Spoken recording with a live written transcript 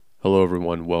Hello,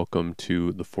 everyone. Welcome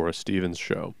to the Forrest Stevens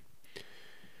Show.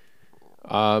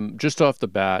 Just off the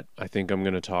bat, I think I'm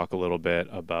going to talk a little bit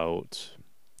about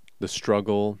the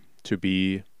struggle to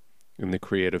be in the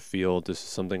creative field. This is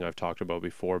something I've talked about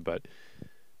before, but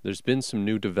there's been some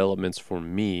new developments for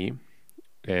me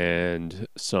and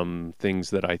some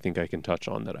things that I think I can touch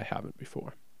on that I haven't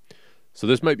before. So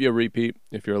this might be a repeat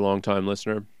if you're a long-time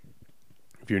listener.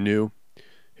 If you're new,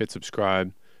 hit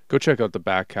subscribe. Go check out the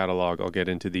back catalog. I'll get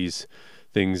into these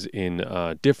things in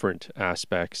different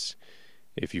aspects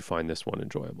if you find this one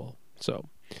enjoyable. So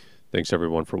thanks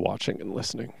everyone for watching and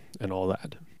listening and all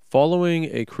that. Following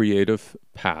a creative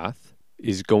path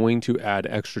is going to add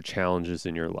extra challenges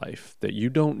in your life that you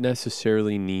don't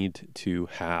necessarily need to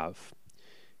have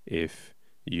if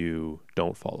you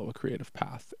don't follow a creative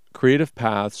path. Creative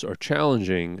paths are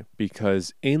challenging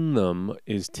because in them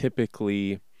is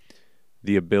typically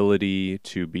the ability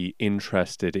to be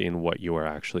interested in what you are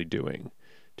actually doing,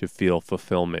 to feel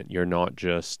fulfillment. You're not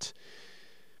just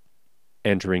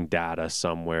entering data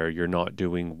somewhere. You're not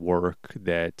doing work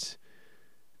that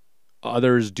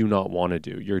others do not want to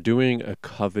do. You're doing a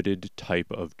coveted type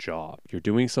of job. You're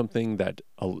doing something that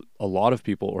a lot of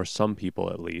people, or some people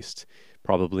at least,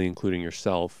 probably including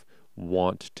yourself,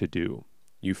 want to do.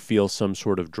 You feel some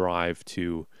sort of drive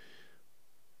to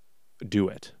do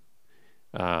it.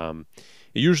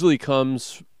 It usually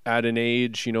comes at an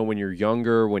age, when you're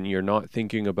younger, when you're not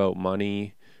thinking about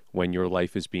money, when your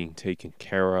life is being taken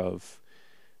care of.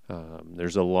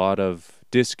 There's a lot of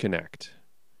disconnect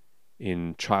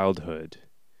in childhood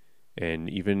and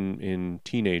even in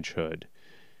teenagehood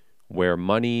where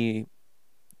money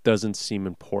doesn't seem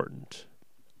important.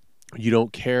 You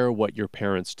don't care what your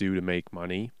parents do to make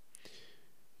money.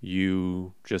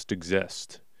 You just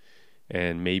exist.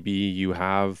 And maybe you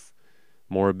have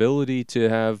more ability to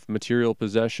have material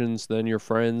possessions than your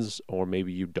friends, or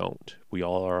maybe you don't. We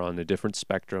all are on a different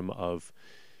spectrum of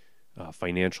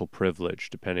financial privilege,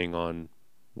 depending on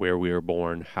where we were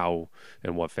born, how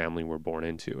and what family we're born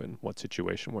into, and what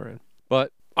situation we're in.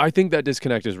 But I think that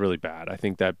disconnect is really bad. I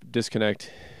think that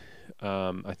disconnect,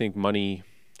 I think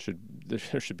there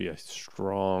should be a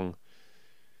strong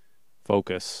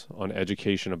focus on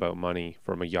education about money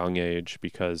from a young age,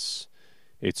 because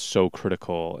it's so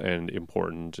critical and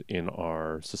important in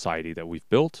our society that we've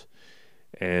built,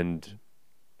 and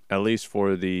at least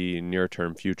for the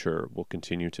near-term future will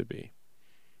continue to be,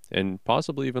 and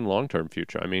possibly even long-term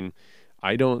future. I mean,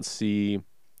 I don't see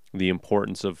the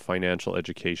importance of financial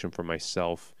education for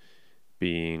myself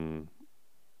being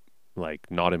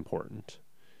not important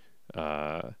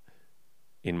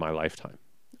in my lifetime.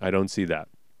 I don't see that.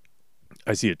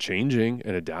 I see it changing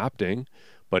and adapting,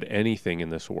 but anything in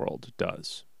this world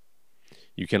does.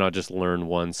 You cannot just learn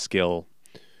one skill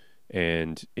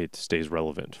and it stays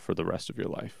relevant for the rest of your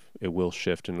life. It will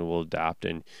shift and it will adapt,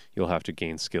 and you'll have to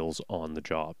gain skills on the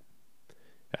job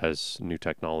as new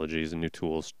technologies and new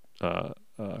tools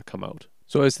come out.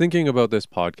 So I was thinking about this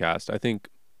podcast. I think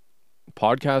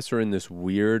podcasts are in this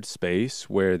weird space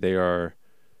where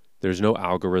there's no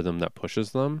algorithm that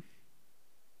pushes them.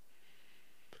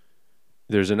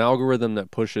 There's an algorithm that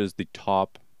pushes the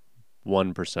top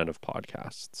 1% of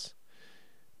podcasts,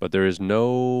 but there is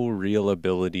no real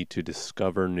ability to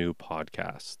discover new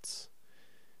podcasts.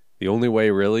 The only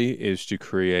way really is to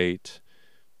create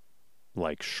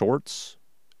shorts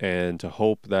and to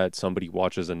hope that somebody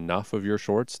watches enough of your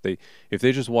shorts. If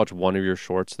they just watch one of your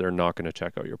shorts, they're not going to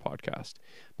check out your podcast.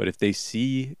 But if they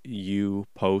see you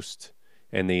post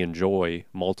and they enjoy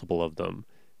multiple of them,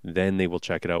 then they will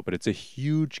check it out. But it's a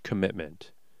huge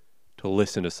commitment to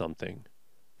listen to something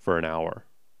for an hour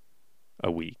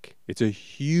a week. It's a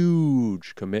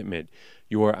huge commitment.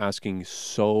 You are asking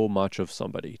so much of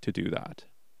somebody to do that.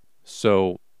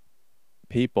 So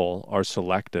people are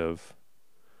selective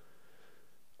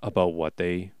about what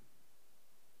they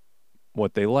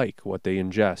like, what they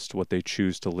ingest, what they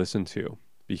choose to listen to,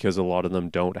 because a lot of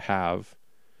them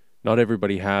not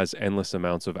everybody has endless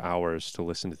amounts of hours to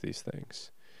listen to these things.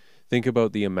 Think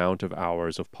about the amount of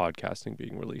hours of podcasting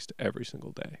being released every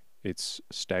single day. It's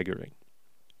staggering.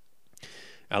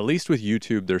 At least with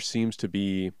YouTube, there seems to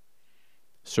be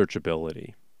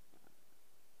searchability.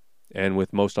 And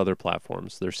with most other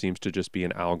platforms, there seems to just be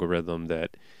an algorithm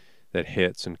that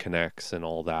hits and connects and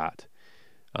all that.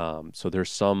 So there's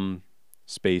some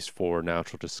space for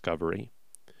natural discovery.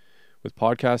 With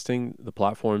podcasting, the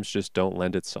platforms just don't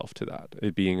lend itself to that.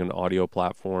 It being an audio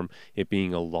platform, it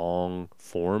being a long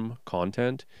form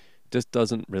content, just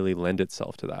doesn't really lend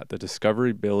itself to that. The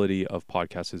discoverability of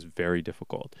podcasts is very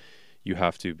difficult. You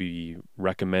have to be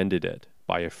recommended it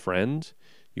by a friend.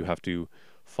 You have to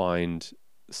find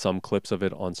some clips of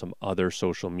it on some other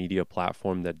social media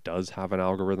platform that does have an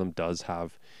algorithm, does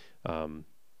have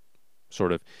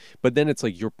sort of, but then it's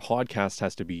like your podcast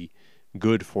has to be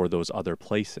good for those other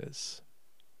places.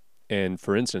 And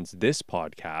for instance, this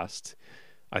podcast,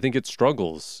 I think it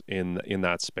struggles in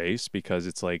that space because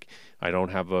it's like I don't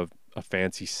have a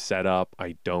fancy setup.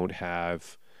 I don't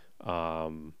have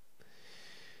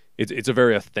it's a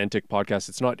very authentic podcast.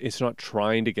 It's not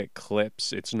trying to get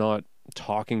clips. It's not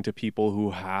talking to people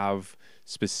who have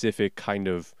specific kind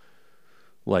of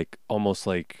like almost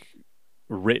like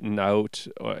written out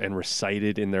and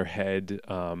recited in their head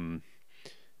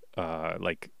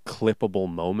like clippable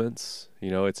moments.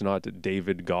 It's not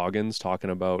David Goggins talking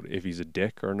about if he's a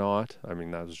dick or not. I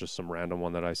mean, that was just some random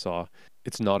one that I saw.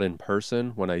 It's not in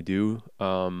person when I do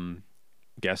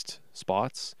guest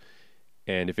spots.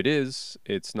 And if it is,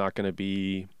 it's not going to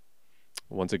be,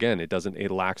 once again,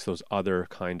 it lacks those other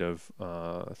kind of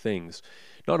things.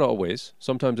 Not always.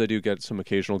 Sometimes I do get some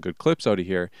occasional good clips out of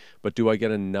here, but do I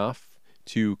get enough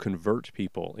to convert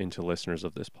people into listeners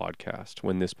of this podcast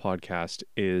when this podcast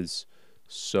is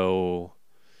so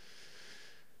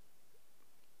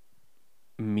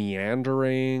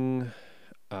meandering,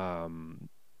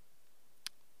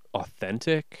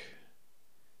 authentic,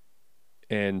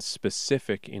 and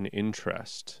specific in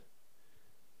interest?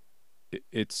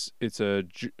 It's a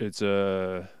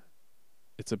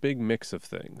big mix of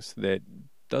things that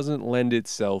doesn't lend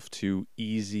itself to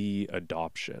easy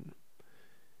adoption.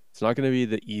 It's not going to be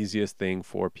the easiest thing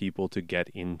for people to get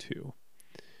into.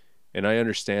 And I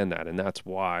understand that. And that's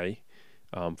why,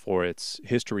 for its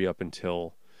history up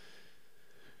until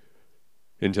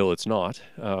it's not,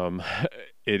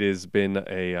 it has been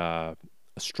a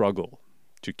struggle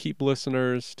to keep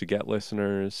listeners, to get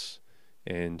listeners,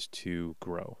 and to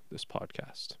grow this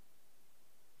podcast.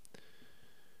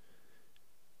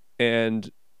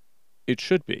 And it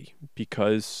should be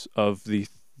because of the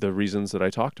reasons that I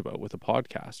talked about with a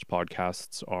podcast.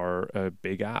 Podcasts are a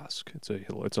big ask. It's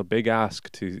a big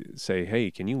ask to say, hey,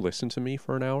 can you listen to me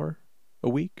for an hour a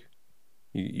week?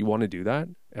 You want to do that?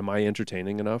 Am I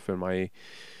entertaining enough? Am I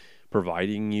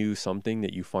providing you something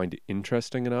that you find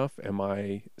interesting enough? Am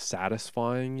I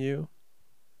satisfying you?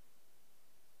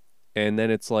 And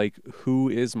then it's like, who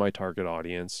is my target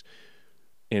audience?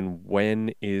 And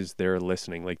when is their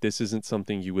listening? Like, this isn't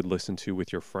something you would listen to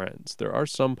with your friends. There are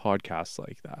some podcasts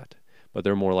like that, but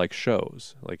they're more like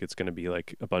shows. Like, it's going to be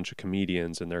like a bunch of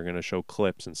comedians and they're going to show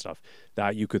clips and stuff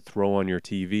that you could throw on your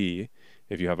TV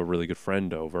if you have a really good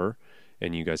friend over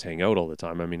and you guys hang out all the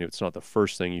time. I mean, it's not the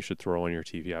first thing you should throw on your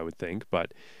TV, I would think,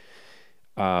 but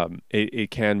it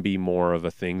can be more of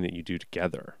a thing that you do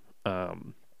together.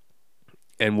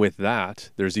 And with that,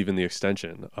 there's even the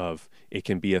extension of it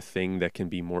can be a thing that can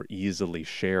be more easily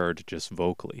shared just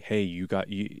vocally. Hey,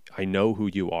 I know who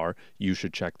you are. You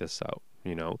should check this out.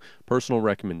 Personal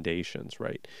recommendations,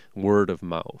 right? Word of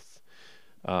mouth.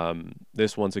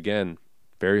 This, once again,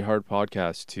 very hard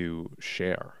podcast to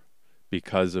share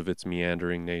because of its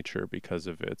meandering nature, because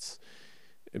it's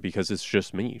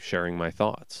just me sharing my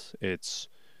thoughts. It's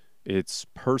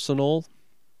personal,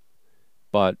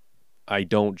 but I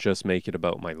don't just make it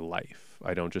about my life.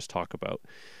 I don't just talk about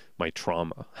my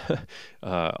trauma,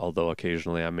 although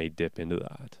occasionally I may dip into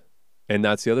that. And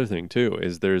that's the other thing too,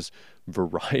 is there's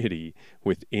variety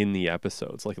within the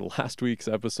episodes. Like last week's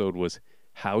episode was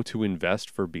how to invest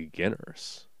for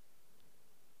beginners.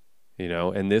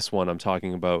 And this one I'm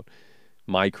talking about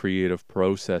my creative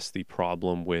process, the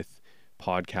problem with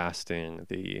podcasting,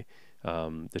 the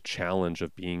challenge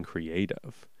of being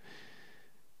creative.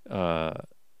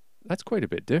 That's quite a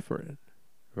bit different,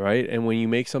 right? And when you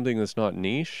make something that's not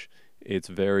niche, it's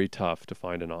very tough to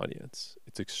find an audience.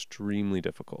 It's extremely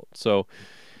difficult. So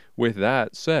with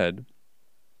that said,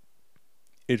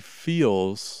 it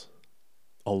feels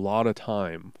a lot of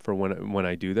time for when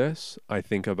I do this, I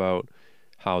think about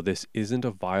how this isn't a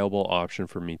viable option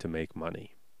for me to make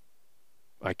money.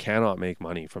 I cannot make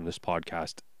money from this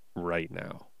podcast right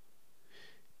now.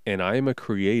 And I am a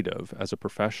creative as a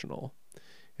professional.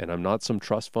 And I'm not some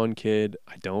trust fund kid.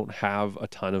 I don't have a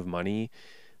ton of money.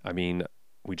 I mean,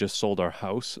 we just sold our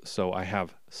house, so I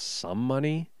have some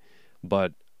money,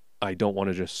 but I don't want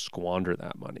to just squander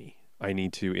that money. I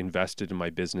need to invest it in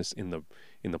my business in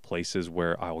the places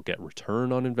where I'll get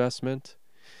return on investment.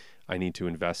 I need to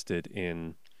invest it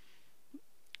in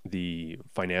the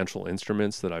financial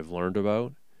instruments that I've learned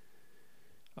about.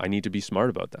 I need to be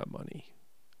smart about that money,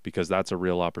 because that's a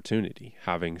real opportunity,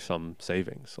 having some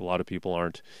savings. A lot of people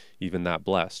aren't even that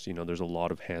blessed. There's a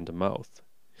lot of hand to mouth.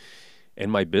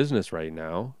 And my business right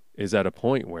now is at a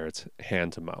point where it's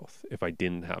hand to mouth if I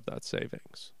didn't have that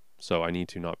savings. So I need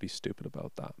to not be stupid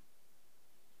about that.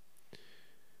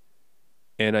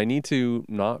 And I need to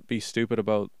not be stupid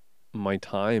about my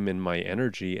time and my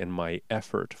energy and my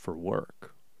effort for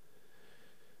work.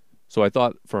 So I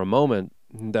thought for a moment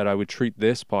that I would treat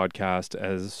this podcast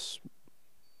as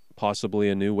possibly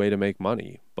a new way to make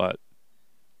money, but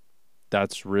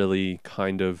that's really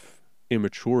kind of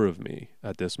immature of me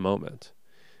at this moment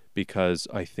because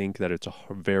I think that it's a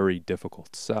very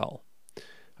difficult sell.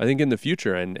 I think in the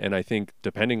future, and I think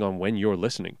depending on when you're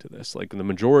listening to this, like the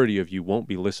majority of you won't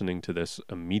be listening to this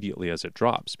immediately as it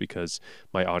drops because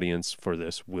my audience for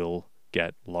this will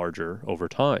get larger over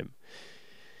time.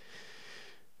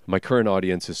 My current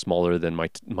audience is smaller than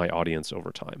my audience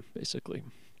over time, basically.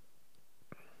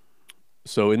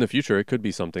 So in the future, it could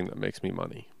be something that makes me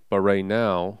money. But right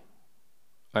now,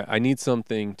 I need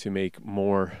something to make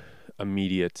more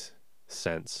immediate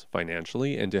sense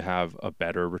financially and to have a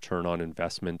better return on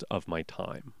investment of my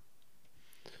time.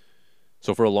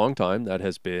 So for a long time, that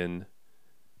has been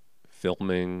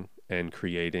filming and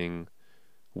creating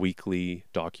weekly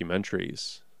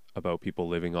documentaries about people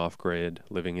living off grid,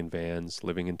 living in vans,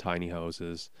 living in tiny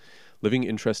houses, living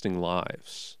interesting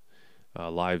lives,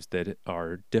 lives that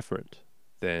are different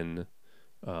than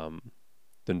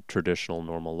traditional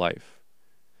normal life.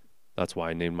 That's why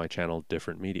I named my channel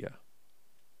Different Media.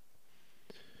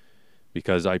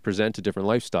 Because I present a different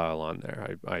lifestyle on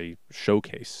there. I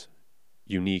showcase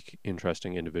unique,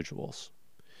 interesting individuals.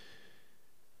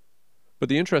 But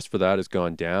the interest for that has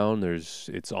gone down.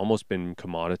 It's almost been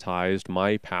commoditized.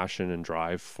 My passion and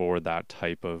drive for that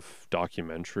type of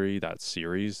documentary, that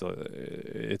series,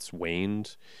 it's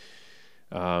waned.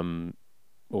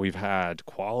 We've had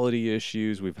quality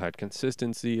issues, we've had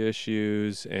consistency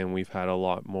issues, and we've had a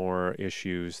lot more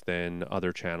issues than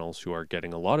other channels who are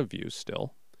getting a lot of views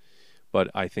still. But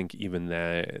I think even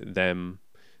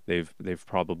they've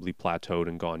probably plateaued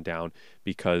and gone down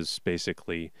because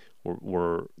basically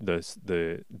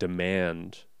the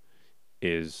demand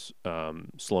is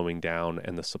slowing down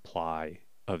and the supply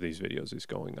of these videos is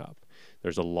going up.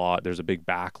 There's a big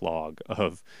backlog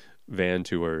of van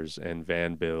tours and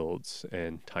van builds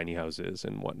and tiny houses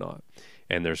and whatnot,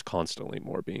 and there's constantly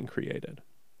more being created.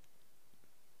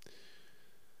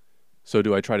 So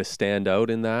do I try to stand out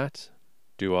in that?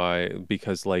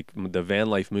 Because like the van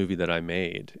life movie that I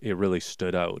made, it really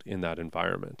stood out in that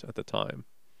environment at the time.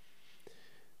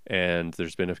 And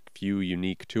there's been a few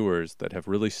unique tours that have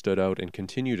really stood out and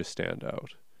continue to stand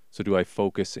out. So do I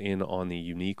focus in on the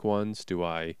unique ones? Do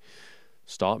I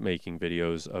stop making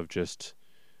videos of just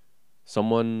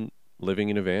someone living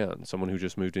in a van, someone who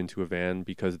just moved into a van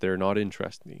because they're not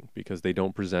interesting, because they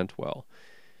don't present well?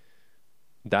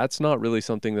 That's not really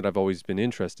something that I've always been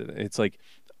interested in. It's like,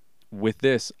 with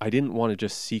this, I didn't want to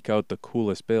just seek out the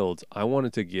coolest builds. I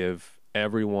wanted to give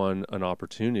everyone an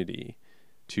opportunity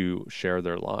to share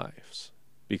their lives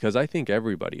because I think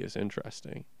everybody is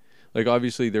interesting. Like,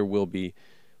 obviously, there will be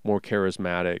more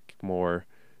charismatic, more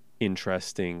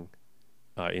interesting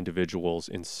individuals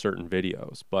in certain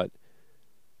videos, but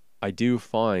I do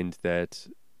find that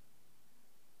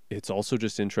it's also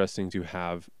just interesting to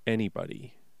have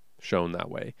anybody shown that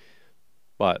way.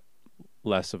 But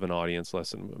less of an audience,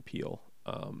 less of an appeal.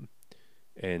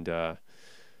 And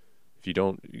if you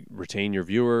don't retain your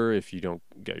viewer, if you don't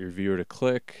get your viewer to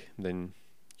click, then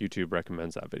YouTube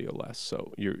recommends that video less.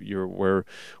 So we're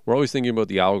always thinking about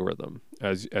the algorithm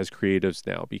as creatives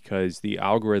now, because the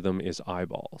algorithm is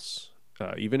eyeballs.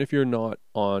 Even if you're not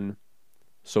on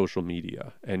social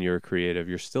media and you're a creative,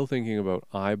 you're still thinking about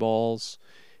eyeballs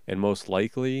and most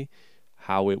likely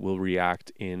how it will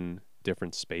react in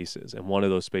different spaces. And one of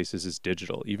those spaces is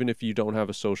digital. Even if you don't have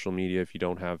a social media, if you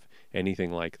don't have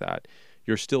anything like that,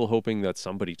 you're still hoping that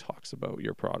somebody talks about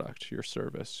your product, your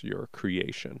service, your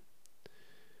creation,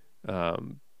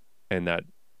 and that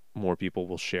more people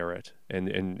will share it.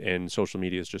 And social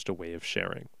media is just a way of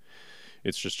sharing.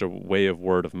 It's just a way of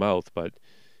word of mouth, but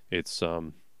it's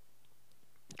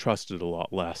trusted a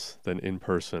lot less than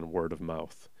in-person word of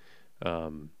mouth.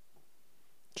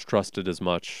 It's trusted as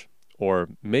much, or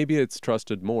maybe it's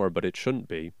trusted more, but it shouldn't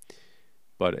be.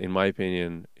 But in my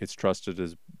opinion, it's trusted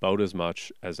about as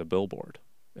much as a billboard.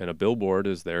 And a billboard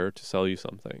is there to sell you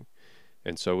something.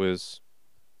 And so is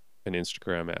an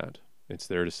Instagram ad. It's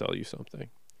there to sell you something.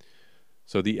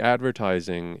 So the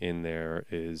advertising in there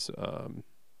is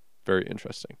very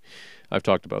interesting. I've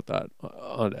talked about that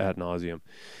ad nauseum.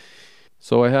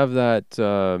 So I have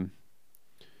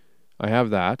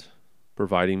that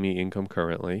providing me income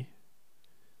currently.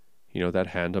 That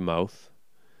hand to mouth.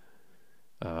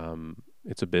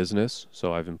 It's a business,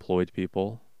 so I've employed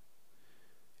people.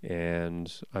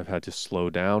 and I've had to slow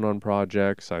down on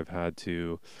projects. I've had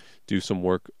to do some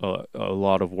work, a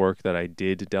lot of work that I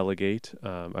did delegate.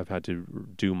 I've had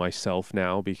to do myself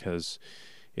now because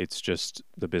it's just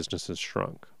the business has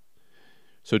shrunk.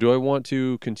 So, do I want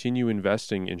to continue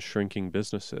investing in shrinking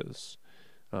businesses?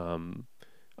 Um,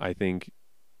 I think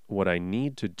what I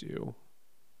need to do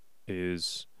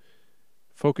is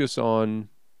focus on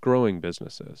growing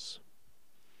businesses.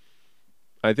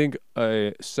 I think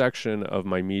a section of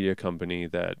my media company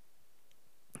that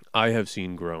I have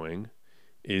seen growing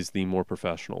is the more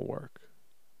professional work.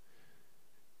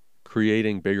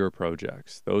 Creating bigger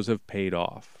projects. Those have paid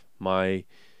off. My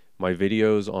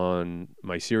videos on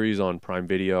my series on Prime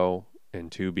Video and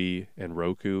Tubi and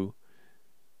Roku,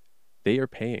 they are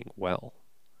paying well.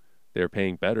 They're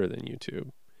paying better than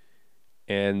YouTube.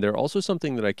 And they're also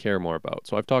something that I care more about.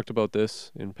 So I've talked about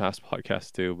this in past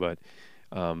podcasts too, but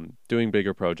doing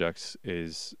bigger projects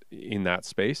is in that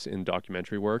space, in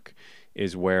documentary work,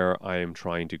 is where I am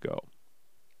trying to go.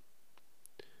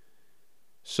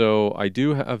 So I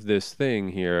do have this thing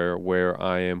here where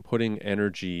I am putting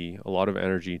energy, a lot of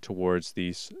energy towards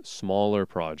these smaller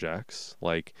projects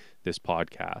like this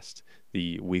podcast,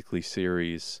 the weekly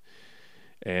series,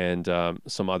 and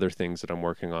some other things that I'm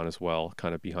working on as well,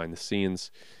 kind of behind the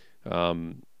scenes.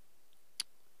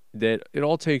 That it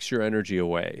all takes your energy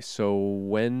away. So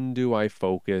when do I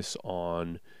focus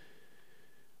on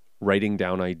writing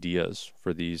down ideas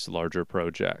for these larger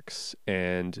projects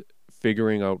and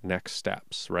figuring out next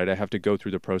steps, right? I have to go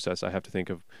through the process. I have to think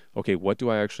of, okay, what do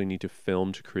I actually need to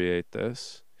film to create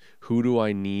this? Who do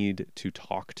I need to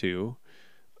talk to?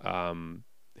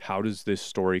 How does this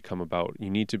story come about? You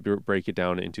need to break it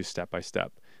down into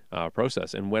step-by-step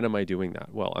process. And when am I doing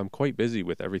that? Well, I'm quite busy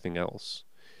with everything else.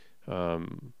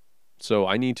 So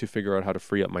I need to figure out how to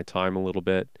free up my time a little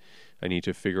bit. I need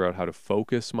to figure out how to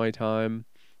focus my time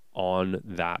on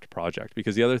that project.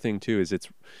 Because the other thing too is it's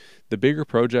the bigger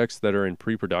projects that are in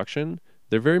pre-production,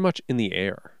 they're very much in the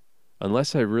air.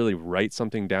 Unless I really write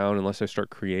something down, unless I start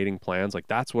creating plans, like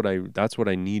that's what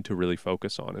I need to really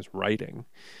focus on is writing.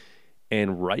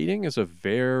 And writing is a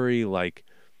very like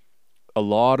a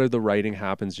lot of the writing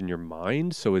happens in your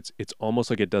mind, so it's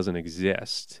almost like it doesn't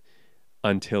exist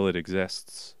until it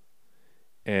exists.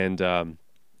 And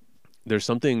there's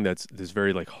something that's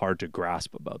very like hard to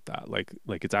grasp about that. Like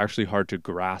it's actually hard to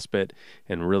grasp it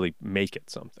and really make it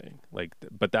something. Like,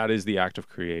 but that is the act of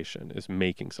creation, is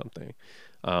making something.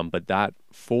 But that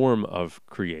form of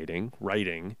creating,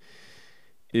 writing,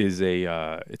 is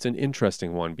it's an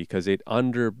interesting one because it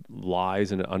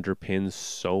underlies and it underpins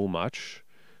so much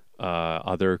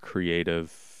other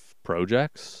creative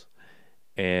projects,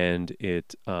 and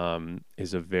it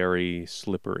is a very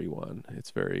slippery one.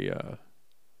 It's very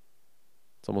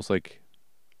it's almost like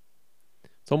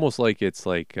it's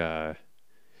like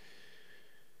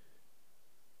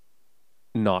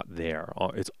not there.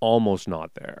 It's almost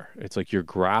not there. It's like you're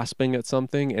grasping at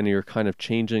something and you're kind of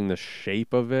changing the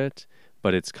shape of it,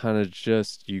 but it's kind of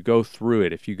just, you go through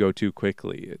it if you go too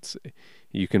quickly.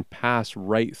 You can pass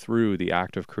right through the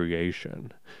act of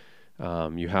creation.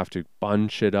 You have to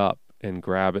bunch it up and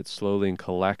grab it slowly and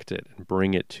collect it and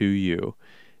bring it to you,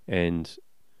 and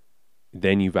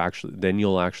then you'll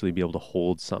actually be able to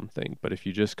hold something. But if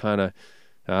you just kind of,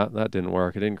 that didn't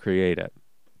work, I didn't create it.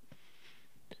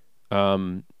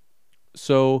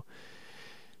 So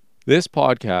this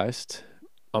podcast,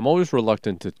 I'm always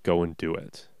reluctant to go and do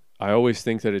it. I always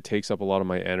think that it takes up a lot of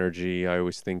my energy. I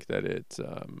always think that it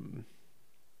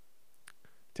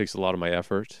takes a lot of my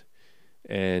effort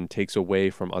and takes away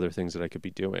from other things that I could be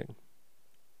doing.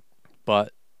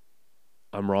 But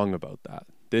I'm wrong about that.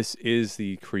 This is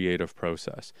the creative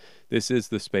process. This is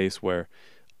the space where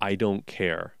I don't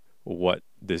care what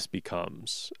this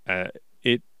becomes.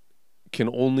 It can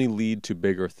only lead to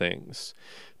bigger things.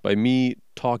 By me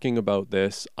talking about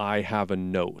this, I have a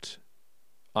note.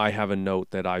 I have a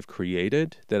note that I've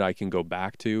created that I can go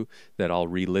back to, that I'll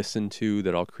re-listen to,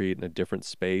 that I'll create in a different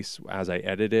space. As I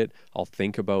edit it, I'll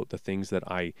think about the things that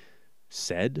I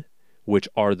said, which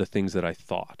are the things that I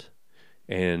thought.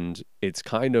 And it's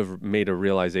kind of made a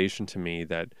realization to me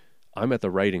that I'm at the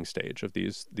writing stage of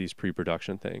these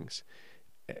pre-production things,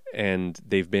 and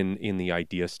they've been in the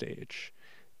idea stage.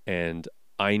 And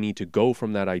I need to go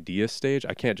from that idea stage.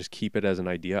 I can't just keep it as an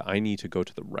idea. I need to go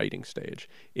to the writing stage,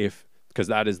 because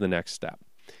that is the next step.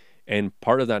 And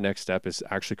part of that next step is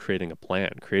actually creating a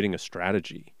plan, creating a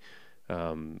strategy,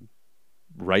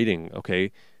 writing,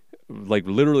 okay, like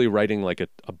literally writing like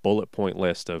a bullet point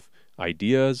list of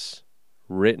ideas,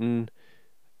 written,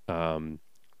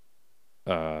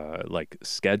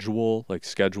 schedule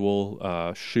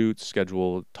shoots,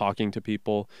 schedule talking to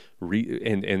people,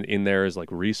 and in there is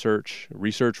like research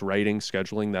writing,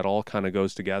 scheduling, that all kind of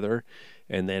goes together.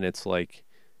 And then it's like,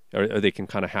 or they can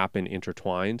kind of happen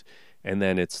intertwined. And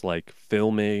then it's like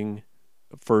filming,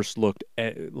 first looked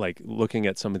at, like looking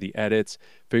at some of the edits,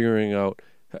 figuring out,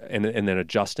 and then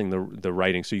adjusting the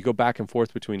writing. So you go back and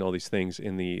forth between all these things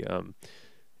in the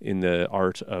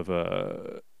art of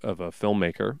a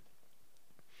filmmaker.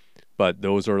 But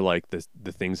those are like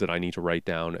the things that I need to write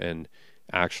down and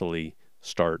actually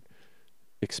start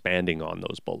expanding on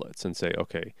those bullets and say,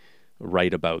 okay,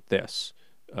 write about this,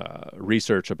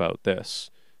 research about this,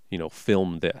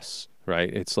 film this,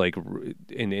 right? It's like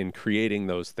in creating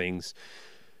those things,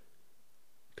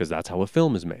 because that's how a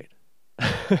film is made.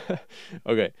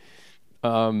 Okay.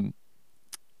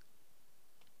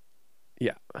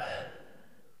 Yeah.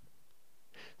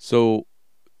 So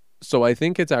I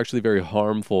think it's actually very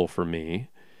harmful for me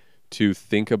to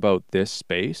think about this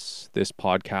space, this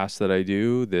podcast that I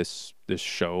do, this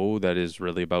show that is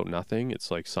really about nothing.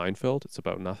 It's like Seinfeld. It's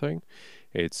about nothing.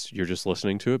 You're just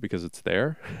listening to it because it's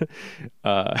there.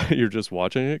 You're just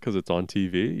watching it because it's on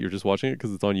TV. You're just watching it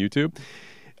because it's on YouTube.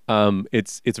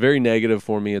 It's very negative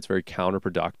for me. It's very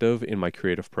counterproductive in my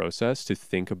creative process to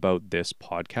think about this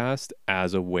podcast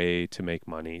as a way to make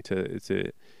money.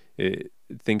 To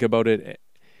think about it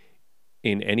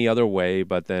in any other way,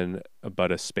 but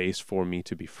a space for me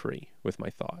to be free with my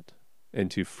thought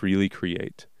and to freely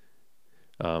create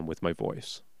with my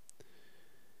voice.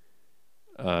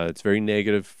 It's very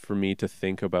negative for me to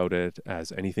think about it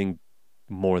as anything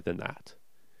more than that.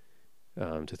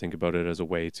 To think about it as a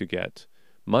way to get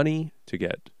money, to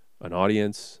get an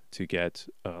audience, to get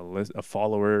a list of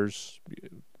followers,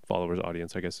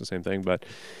 audience, I guess the same thing, but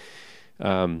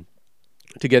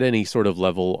to get any sort of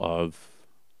level of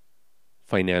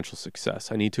financial success.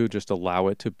 I need to just allow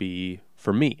it to be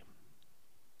for me,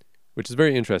 which is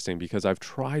very interesting because I've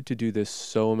tried to do this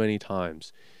so many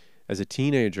times. As a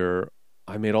teenager,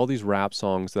 I made all these rap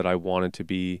songs that I wanted to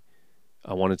be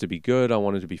good, I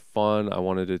wanted to be fun, I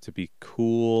wanted it to be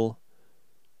cool.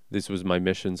 This was my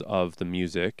missions of the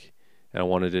music, and I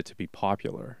wanted it to be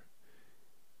popular.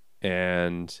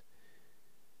 And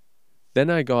then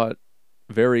I got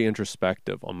very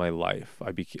introspective on my life.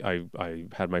 I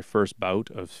had my first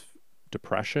bout of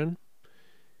depression,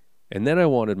 and then I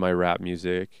wanted my rap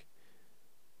music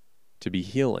to be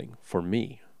healing for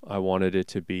me. I wanted it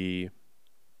to be,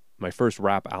 my first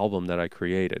rap album that I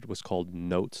created was called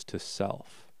Notes to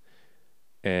Self.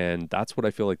 And that's what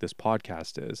I feel like this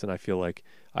podcast is. And I feel like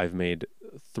I've made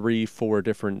 3-4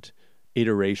 different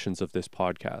iterations of this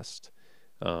podcast.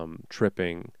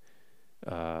 Tripping,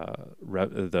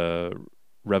 the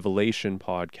Revelation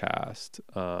podcast,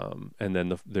 and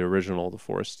then the original, the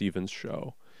Forrest Stevens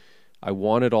show. I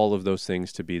wanted all of those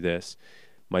things to be this.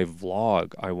 My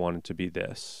vlog, I wanted to be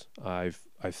this. I've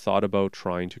thought about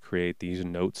trying to create these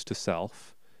notes to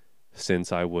self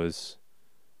since I was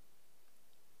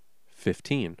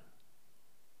 15,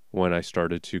 when I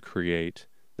started to create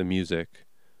the music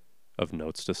of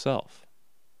Notes to Self.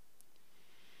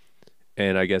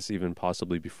 And I guess even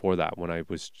possibly before that, when I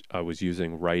was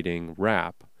using writing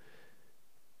rap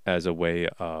as a way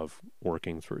of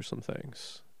working through some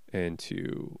things and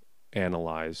to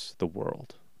analyze the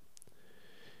world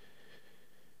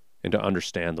and to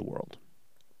understand the world.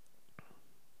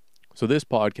 So this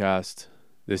podcast,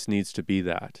 this needs to be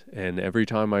that. And every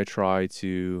time I try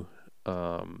to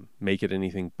make it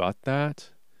anything but that,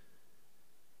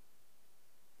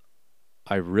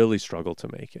 I really struggle to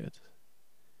make it.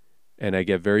 And I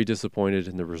get very disappointed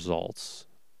in the results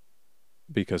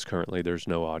because currently there's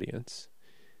no audience.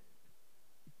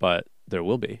 But there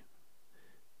will be.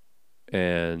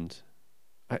 And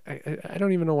I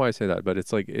don't even know why I say that, but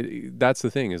it's like, that's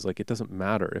the thing, is like, it doesn't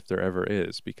matter if there ever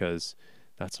is, because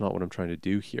that's not what I'm trying to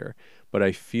do here. But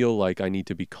I feel like I need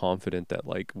to be confident that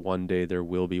like one day there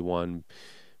will be one,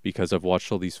 because I've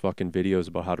watched all these fucking videos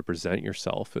about how to present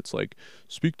yourself. It's like,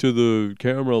 speak to the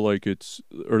camera like it's,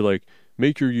 or like,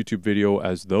 make your YouTube video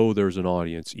as though there's an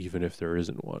audience, even if there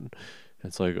isn't one.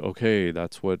 It's like, okay,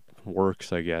 that's what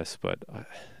works, I guess, but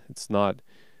it's not,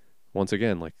 once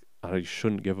again, like, I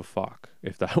shouldn't give a fuck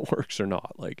if that works or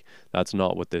not. Like, that's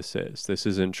not what this is. This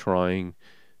isn't trying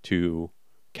to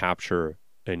capture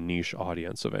a niche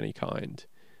audience of any kind.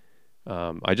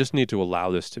 I just need to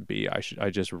allow this to be. I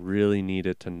just really need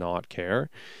it to not care.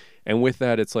 And with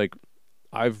that, it's like,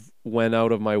 I've went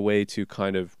out of my way to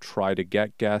kind of try to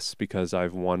get guests, because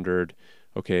I've wondered,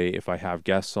 okay, if I have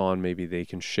guests on, maybe they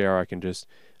can share.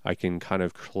 I can kind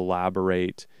of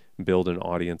collaborate, build an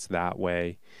audience that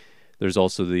way. There's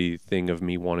also the thing of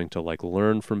me wanting to like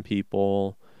learn from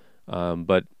people.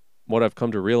 But what I've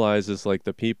come to realize is like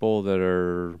the people that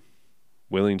are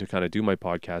willing to kind of do my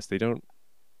podcast,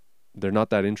 they're not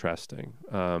that interesting.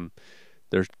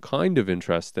 They're kind of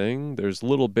interesting. There's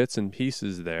little bits and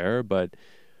pieces there, but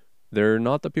they're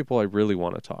not the people I really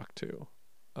want to talk to.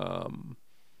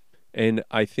 And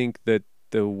I think that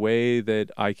the way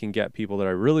that I can get people that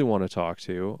I really want to talk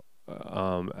to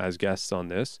as guests on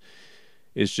this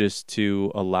is just to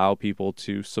allow people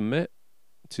to submit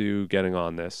to getting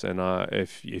on this. And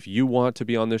if you want to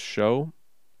be on this show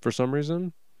for some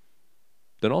reason,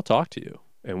 then I'll talk to you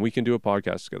and we can do a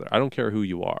podcast together. I don't care who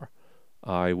you are.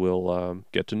 I will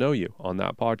get to know you on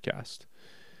that podcast.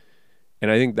 And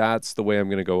I think that's the way I'm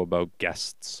going to go about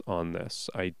guests on this.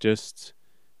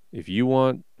 If you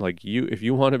want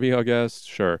to be a guest,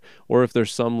 sure. Or if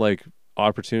there's some like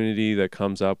opportunity that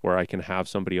comes up where I can have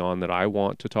somebody on that I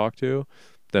want to talk to,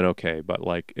 then okay. But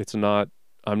like,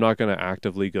 I'm not going to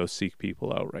actively go seek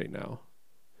people out right now.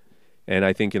 And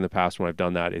I think in the past when I've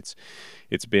done that, it's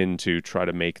been to try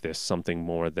to make this something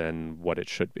more than what it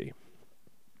should be.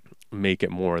 Make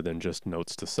it more than just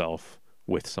notes to self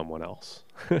with someone else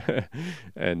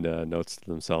and notes to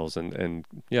themselves and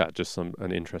yeah, just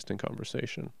an interesting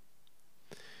conversation.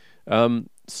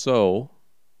 So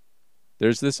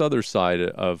there's this other side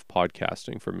of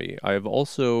podcasting for me. I've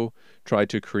also tried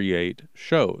to create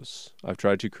shows. I've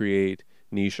tried to create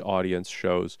niche audience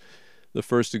shows. The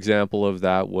first example of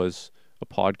that was a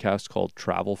podcast called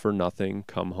Travel for Nothing,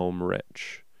 Come Home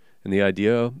Rich. And the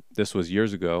idea, this was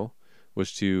years ago,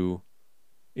 was to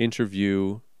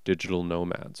interview digital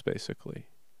nomads, basically.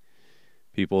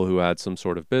 People who had some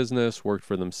sort of business, worked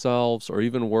for themselves, or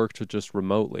even worked just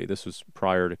remotely. This was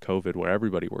prior to COVID, where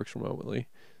everybody works remotely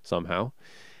somehow.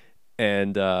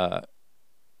 And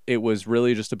it was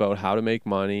really just about how to make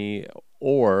money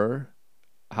or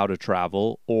how to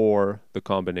travel or the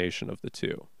combination of the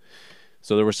two.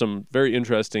 So there were some very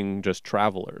interesting just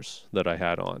travelers that I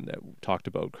had on that talked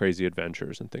about crazy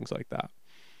adventures and things like that.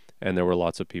 And there were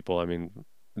lots of people, I mean,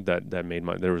 that made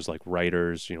money. There was like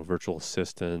writers, virtual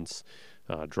assistants,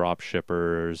 drop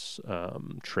shippers,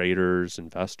 traders,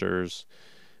 investors.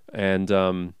 And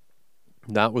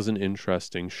that was an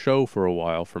interesting show for a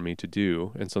while for me to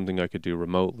do, and something I could do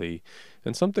remotely,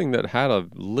 and something that had a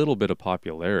little bit of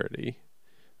popularity,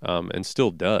 and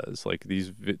still does. Like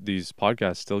these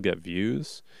podcasts still get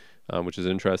views, which is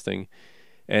interesting.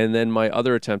 And then my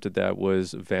other attempt at that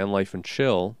was Van Life and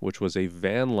Chill, which was a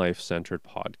van life centered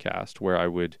podcast where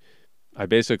I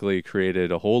basically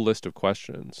created a whole list of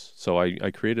questions. So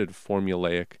I created a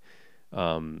formulaic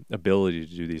ability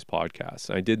to do these podcasts.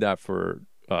 I did that for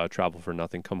Travel for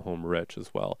Nothing, Come Home Rich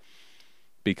as well,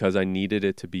 because I needed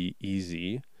it to be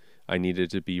easy. I needed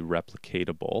it to be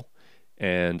replicatable.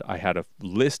 And I had a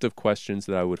list of questions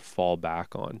that I would fall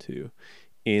back onto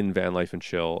in Van Life and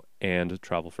Chill and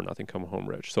Travel for Nothing, Come Home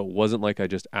Rich. So it wasn't like I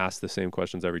just asked the same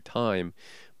questions every time,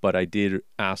 but I did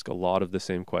ask a lot of the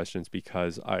same questions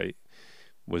because I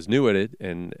was new at it,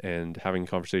 and having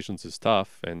conversations is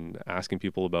tough, and asking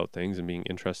people about things and being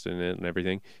interested in it and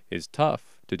everything is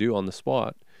tough to do on the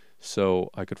spot. So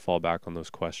I could fall back on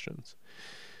those questions.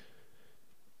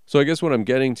 So I guess what I'm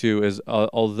getting to is,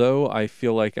 although I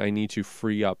feel like I need to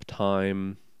free up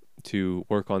time to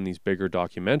work on these bigger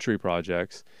documentary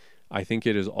projects, I think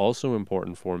it is also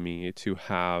important for me to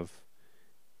have,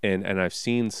 and I've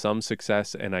seen some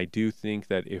success, and I do think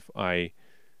that if I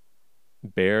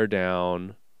bear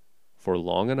down for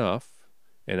long enough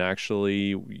and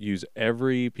actually use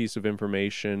every piece of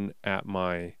information at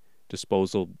my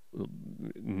disposal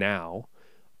now,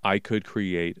 I could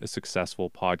create a successful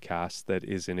podcast that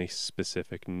is in a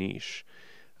specific niche.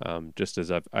 Just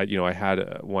as I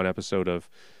had one episode of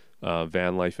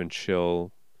Van Life and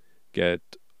Chill get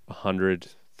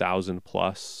 100,000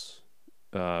 plus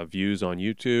views on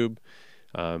YouTube.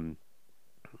 I've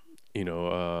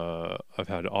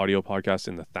had audio podcasts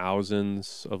in the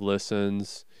thousands of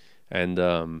listens, and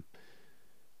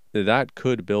that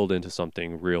could build into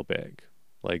something real big.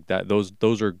 Like that, those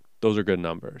are good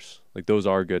numbers. Like those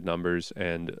are good numbers,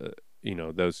 and you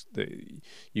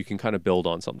can kind of build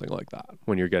on something like that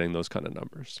when you're getting those kind of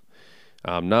numbers.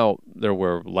 Now there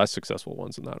were less successful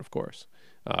ones than that, of course,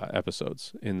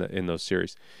 episodes in those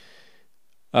series.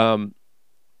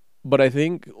 But I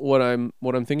think what I'm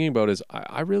thinking about is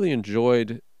I really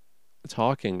enjoyed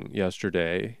talking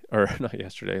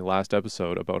last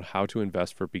episode about how to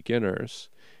invest for beginners.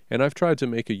 And I've tried to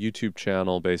make a YouTube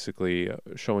channel basically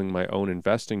showing my own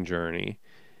investing journey.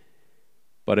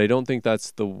 But I don't think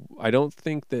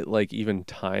that like even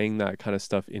tying that kind of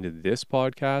stuff into this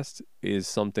podcast is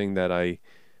something that I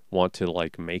want to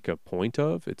like make a point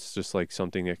of. It's just like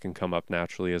something that can come up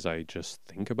naturally as I just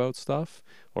think about stuff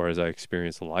or as I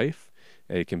experience life.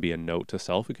 It can be a note to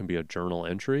self. It can be a journal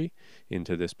entry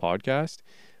into this podcast,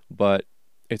 but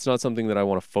it's not something that I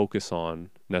want to focus on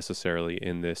necessarily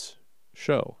in this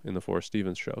show, in the Forrest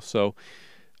Stevens show. So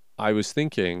I was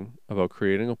thinking about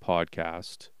creating a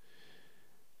podcast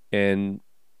and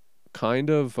kind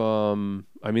of,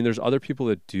 I mean, there's other people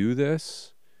that do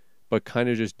this, but kind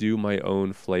of just do my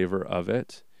own flavor of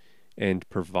it and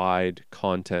provide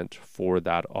content for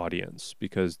that audience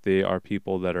because they are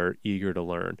people that are eager to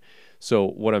learn. So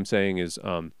what I'm saying is,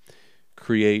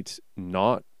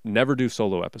 never do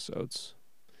solo episodes,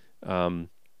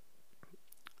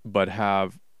 but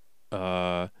have,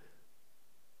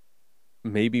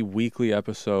 maybe weekly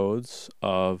episodes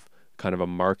of kind of a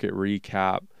market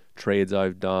recap, trades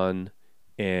I've done,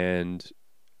 and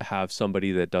have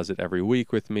somebody that does it every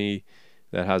week with me,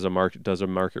 that does a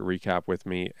market recap with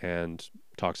me and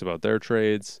talks about their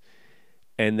trades.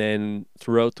 And then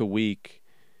throughout the week,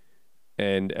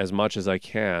 and as much as I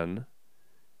can,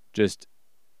 just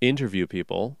interview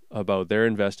people about their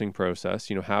investing process,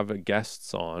 have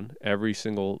guests on. Every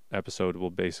single episode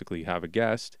will basically have a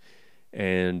guest,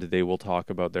 and they will talk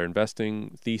about their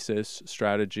investing thesis,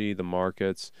 strategy, the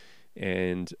markets,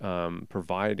 and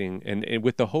providing, and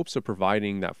with the hopes of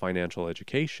providing that financial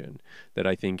education that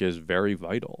I think is very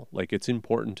vital. Like, it's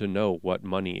important to know what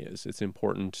money is. It's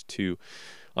important to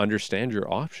understand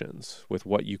your options with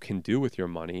what you can do with your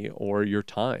money or your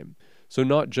time. So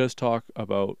not just talk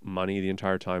about money the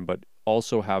entire time, but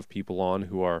also have people on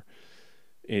who are,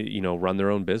 run their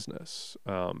own business,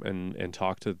 and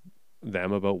talk to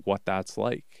them about what that's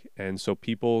like. And so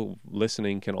people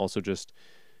listening can also just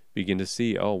begin to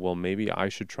see, oh, well, maybe I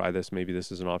should try this. Maybe this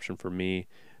is an option for me.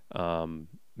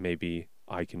 Maybe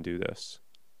I can do this,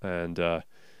 and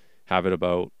have it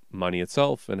about money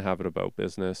itself and have it about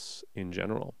business in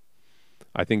general.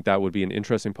 I think that would be an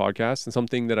interesting podcast and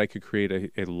something that I could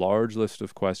create a large list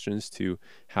of questions to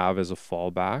have as a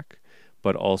fallback,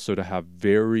 but also to have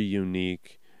very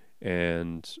unique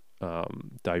and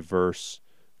diverse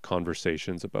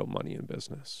conversations about money and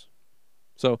business.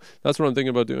 So that's what I'm thinking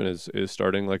about doing is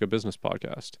starting like a business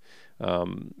podcast.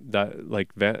 That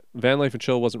like Van Life and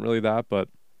Chill wasn't really that, but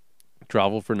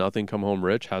Travel for Nothing, Come Home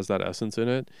Rich has that essence in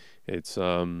it. It's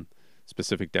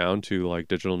specific down to like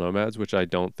digital nomads, which I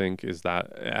don't think it's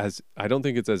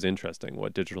as interesting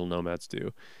what digital nomads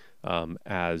do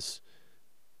as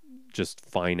just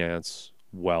finance,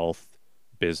 wealth,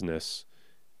 business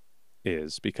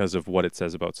is, because of what it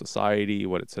says about society,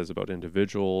 what it says about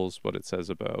individuals, what it says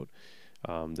about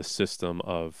the system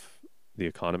of the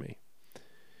economy,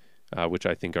 which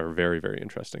I think are very, very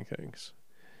interesting things.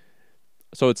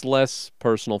 So it's less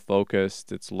personal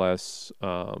focused. It's less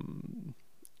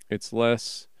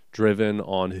driven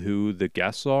on who the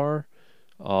guests are,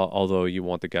 although you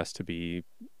want the guest to be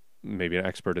maybe an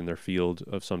expert in their field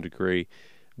of some degree,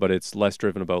 but it's less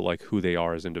driven about like who they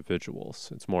are as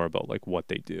individuals. It's more about like what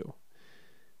they do.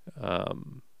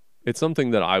 It's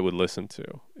something that I would listen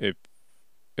to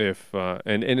and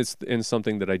it's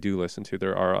something that I do listen to.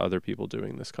 There are other people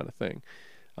doing this kind of thing.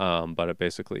 But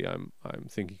basically I'm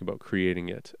thinking about creating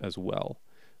it as well,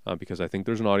 because I think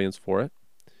there's an audience for it,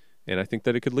 and I think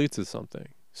that it could lead to something.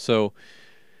 So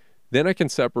then I can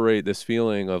separate this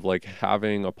feeling of like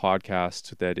having a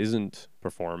podcast that isn't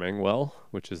performing well,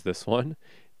 which is this one,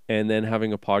 and then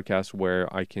having a podcast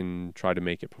where I can try to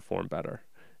make it perform better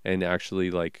and actually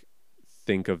like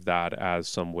think of that as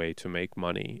some way to make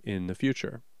money in the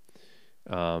future.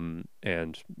 And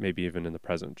maybe even in the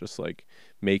present, just like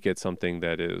make it something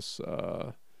that is,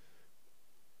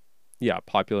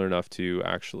 popular enough to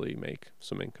actually make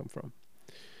some income from.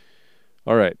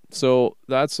 All right. So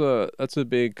that's a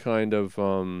big kind of,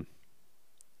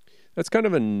 that's kind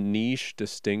of a niche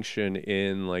distinction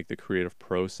in like the creative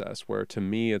process, where to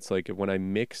me, it's like when I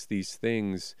mix these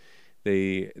things,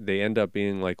 they end up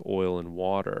being like oil and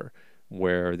water,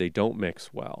 where they don't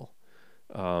mix well.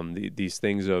 These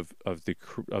things of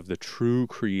the true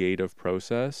creative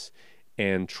process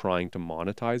and trying to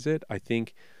monetize it. I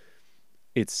think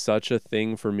it's such a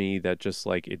thing for me that just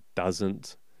like it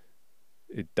doesn't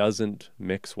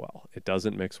mix well. It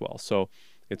doesn't mix well. So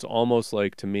it's almost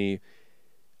like, to me,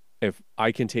 if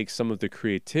I can take some of the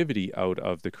creativity out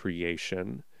of the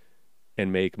creation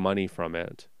and make money from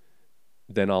it,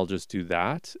 then I'll just do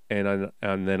that. And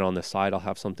then on the side, I'll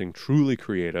have something truly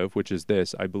creative, which is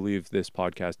this. I believe this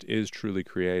podcast is truly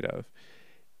creative,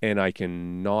 and I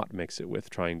can not mix it with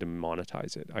trying to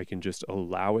monetize it. I can just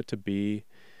allow it to be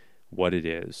what it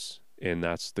is. and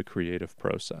that's the creative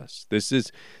process. This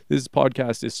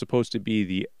podcast is supposed to be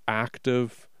the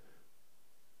active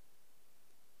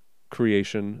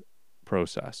creation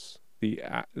process.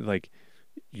 Like,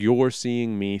 you're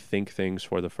seeing me think things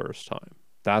for the first time.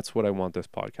 That's what I want this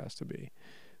podcast to be.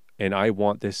 And I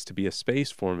want this to be a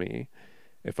space for me.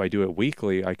 If I do it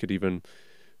weekly, I could even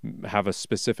have a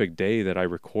specific day that I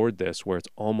record this where it's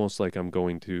almost like I'm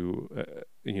going to,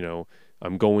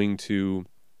 I'm going to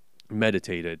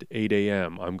meditate at 8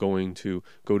 a.m. I'm going to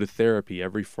go to therapy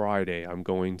every Friday. I'm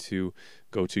going to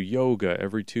go to yoga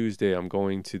every Tuesday. I'm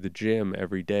going to the gym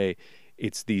every day.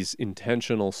 It's these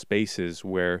intentional spaces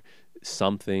where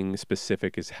something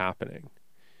specific is happening.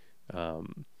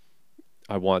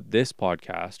 I want this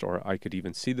podcast, or I could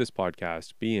even see this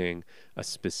podcast being a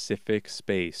specific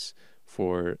space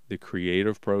for the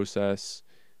creative process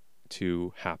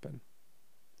to happen,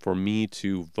 for me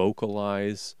to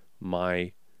vocalize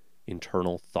my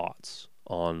internal thoughts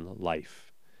on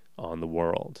life, on the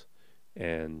world,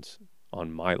 and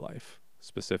on my life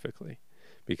specifically,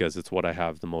 because it's what I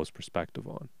have the most perspective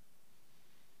on.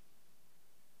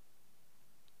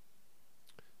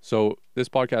 So this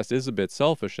podcast is a bit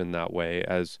selfish in that way,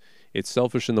 as it's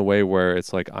selfish in the way where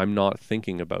it's like, I'm not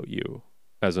thinking about you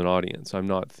as an audience. I'm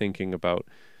not thinking about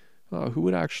who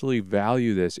would actually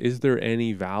value this. Is there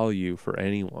any value for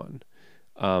anyone?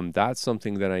 That's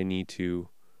something that I need to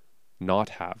not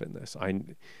have in this. I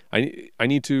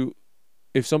need to,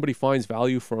 if somebody finds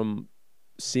value from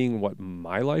seeing what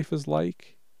my life is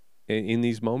like in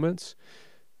these moments,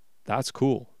 that's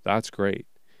cool. That's great.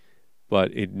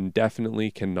 But it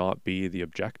definitely cannot be the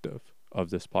objective of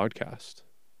this podcast.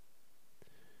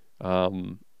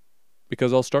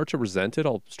 Because I'll start to resent it.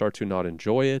 I'll start to not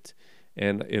enjoy it.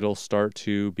 And it'll start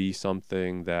to be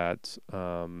something that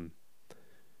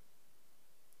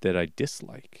that I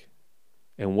dislike.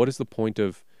 And what is the point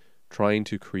of trying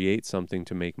to create something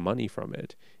to make money from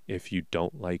it if you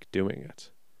don't like doing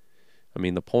it? I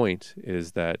mean, the point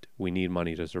is that we need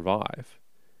money to survive.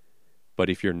 But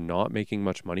if you're not making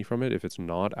much money from it, if it's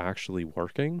not actually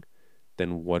working,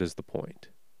 then what is the point?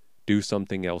 Do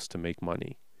something else to make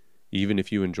money, even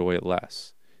if you enjoy it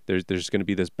less. There's going to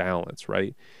be this balance,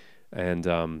 right? And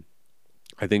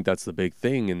I think that's the big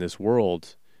thing in this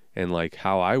world, and like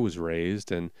how I was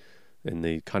raised and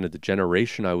the kind of the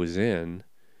generation I was in.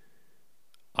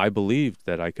 I believed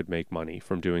that I could make money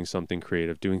from doing something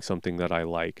creative, doing something that I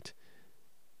liked.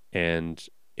 And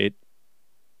it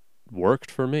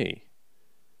worked for me.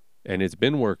 And it's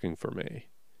been working for me.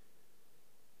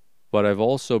 But I've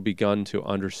also begun to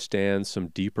understand some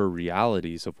deeper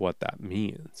realities of what that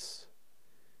means.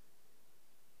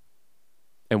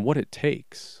 And what it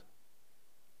takes.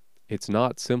 It's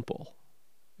not simple.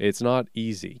 It's not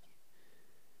easy.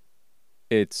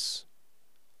 It's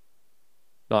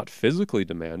not physically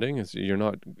demanding. You're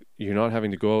not having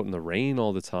to go out in the rain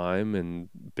all the time and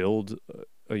build,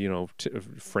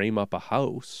 frame up a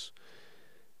house.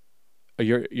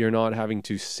 You're not having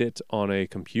to sit on a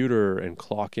computer and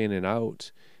clock in and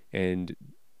out and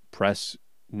press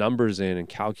numbers in and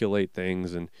calculate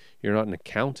things, and you're not an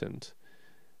accountant.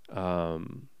 You're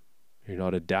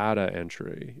not a data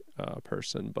entry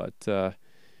person, but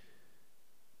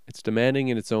it's demanding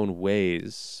in its own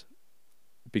ways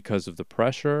because of the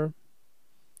pressure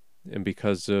and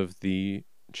because of the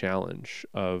challenge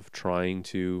of trying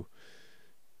to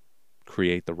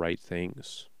create the right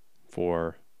things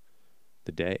for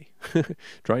the day.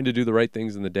 Trying to do the right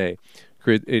things in the day.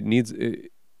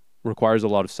 It requires a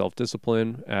lot of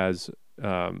self-discipline, as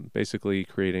basically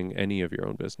creating any of your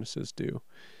own businesses do.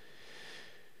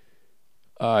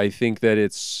 I think that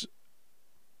it's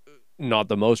not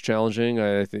the most challenging.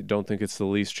 I don't think it's the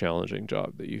least challenging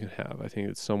job that you can have. I think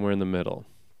it's somewhere in the middle.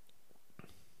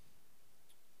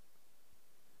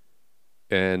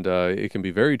 And it can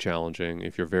be very challenging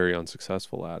if you're very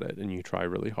unsuccessful at it and you try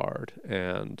really hard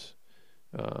and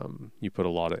you put a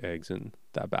lot of eggs in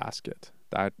that basket.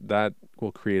 That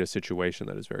will create a situation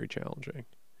that is very challenging.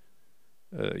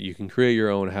 You can create your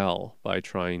own hell by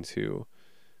trying to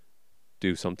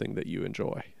do something that you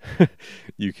enjoy.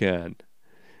 You can.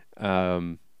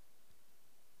 But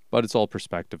it's all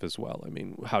perspective as well. I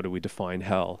mean, how do we define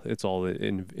hell? It's all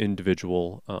in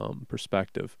individual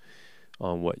perspective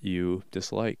on what you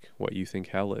dislike, what you think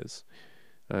hell is.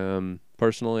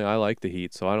 Personally, I like the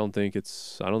heat, so I don't think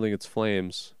it's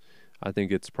flames. I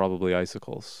think it's probably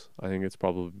icicles. I think it's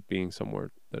probably being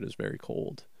somewhere that is very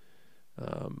cold.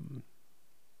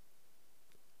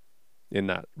 In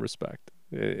that respect,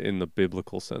 in the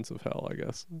biblical sense of hell, I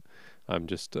guess. I'm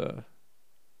just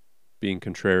being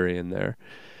contrarian there.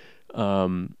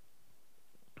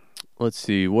 Let's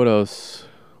see, what else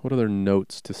What other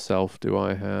notes to self do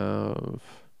I have?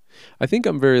 I think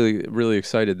I'm very really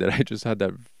excited that I just had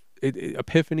that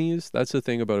epiphanies. That's the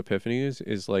thing about epiphanies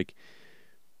is like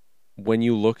when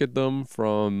you look at them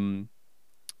from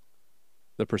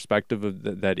the perspective of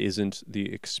that isn't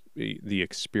the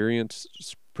experience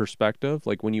perspective.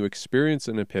 Like when you experience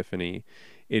an epiphany,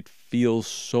 it feels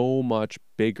so much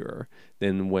bigger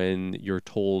than when you're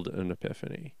told an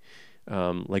epiphany.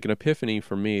 Like an epiphany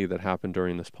for me that happened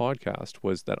during this podcast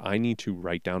was that I need to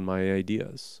write down my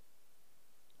ideas.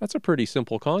 That's a pretty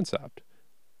simple concept.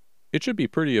 It should be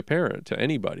pretty apparent to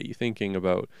anybody thinking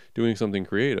about doing something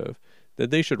creative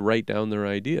that they should write down their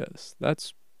ideas.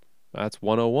 That's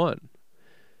 101.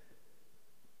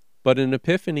 But an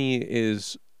epiphany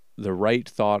is the right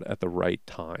thought at the right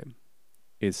time.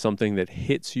 It's something that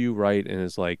hits you right and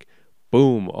is like,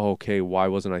 boom, okay, why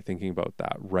wasn't I thinking about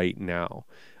that right now?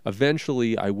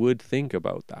 Eventually, I would think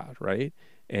about that, right?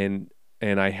 And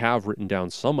I have written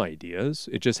down some ideas.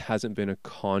 It just hasn't been a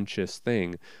conscious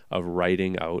thing of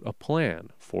writing out a plan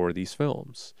for these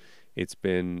films. It's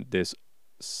been this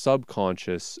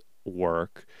subconscious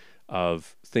work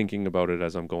of thinking about it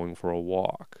as I'm going for a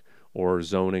walk or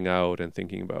zoning out and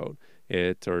thinking about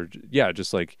it, or yeah,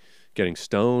 just like getting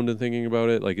stoned and thinking about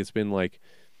it. Like it's been like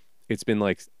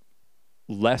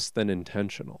less than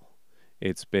intentional.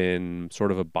 It's been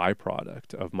sort of a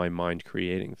byproduct of my mind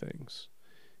creating things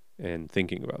and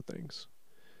thinking about things.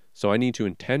 So I need to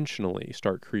intentionally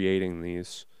start creating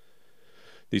these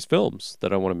films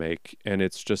that I want to make, and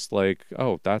it's just like,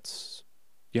 oh, that's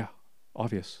yeah,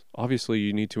 obvious. Obviously,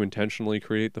 you need to intentionally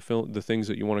create the things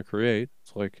that you want to create.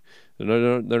 It's like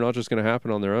they're not just going to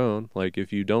happen on their own. Like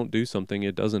if you don't do something,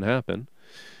 it doesn't happen.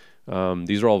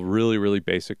 These are all really, really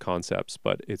basic concepts,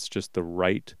 but it's just the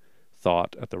right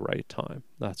thought at the right time.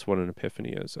 That's what an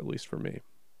epiphany is, at least for me.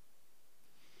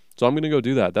 So I'm going to go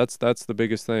do that. That's the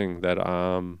biggest thing that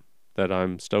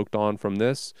I'm stoked on from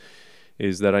this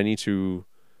is that I need to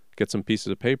get some pieces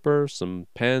of paper, some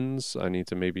pens. I need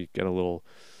to maybe get a little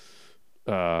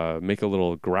make a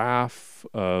little graph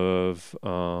of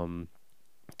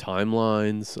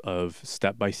timelines of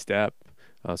step by step,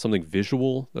 something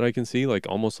visual that I can see, like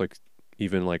almost like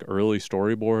even like early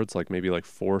storyboards, like maybe like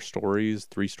 3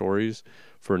 stories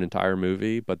for an entire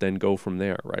movie, but then go from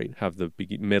there, right? Have the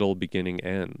middle, beginning,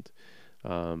 end.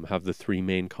 Have the 3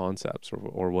 main concepts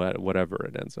or whatever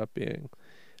it ends up being,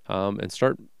 and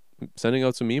start sending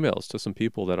out some emails to some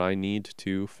people that I need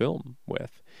to film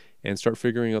with and start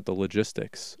figuring out the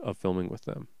logistics of filming with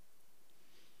them.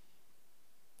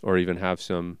 Or even have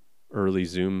some early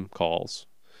Zoom calls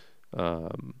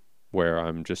where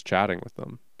I'm just chatting with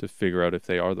them to figure out if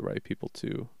they are the right people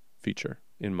to feature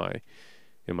in my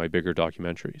bigger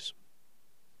documentaries.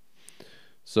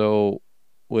 So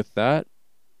with that,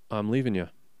 I'm leaving you.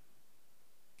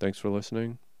 Thanks for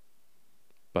listening,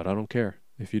 but I don't care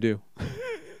if you do.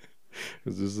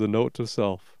 This is a note to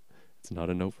self. It's not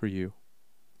a note for you.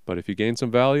 But if you gain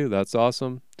some value, that's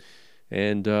awesome.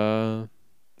 And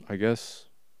I guess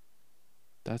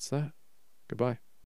that's that. Goodbye.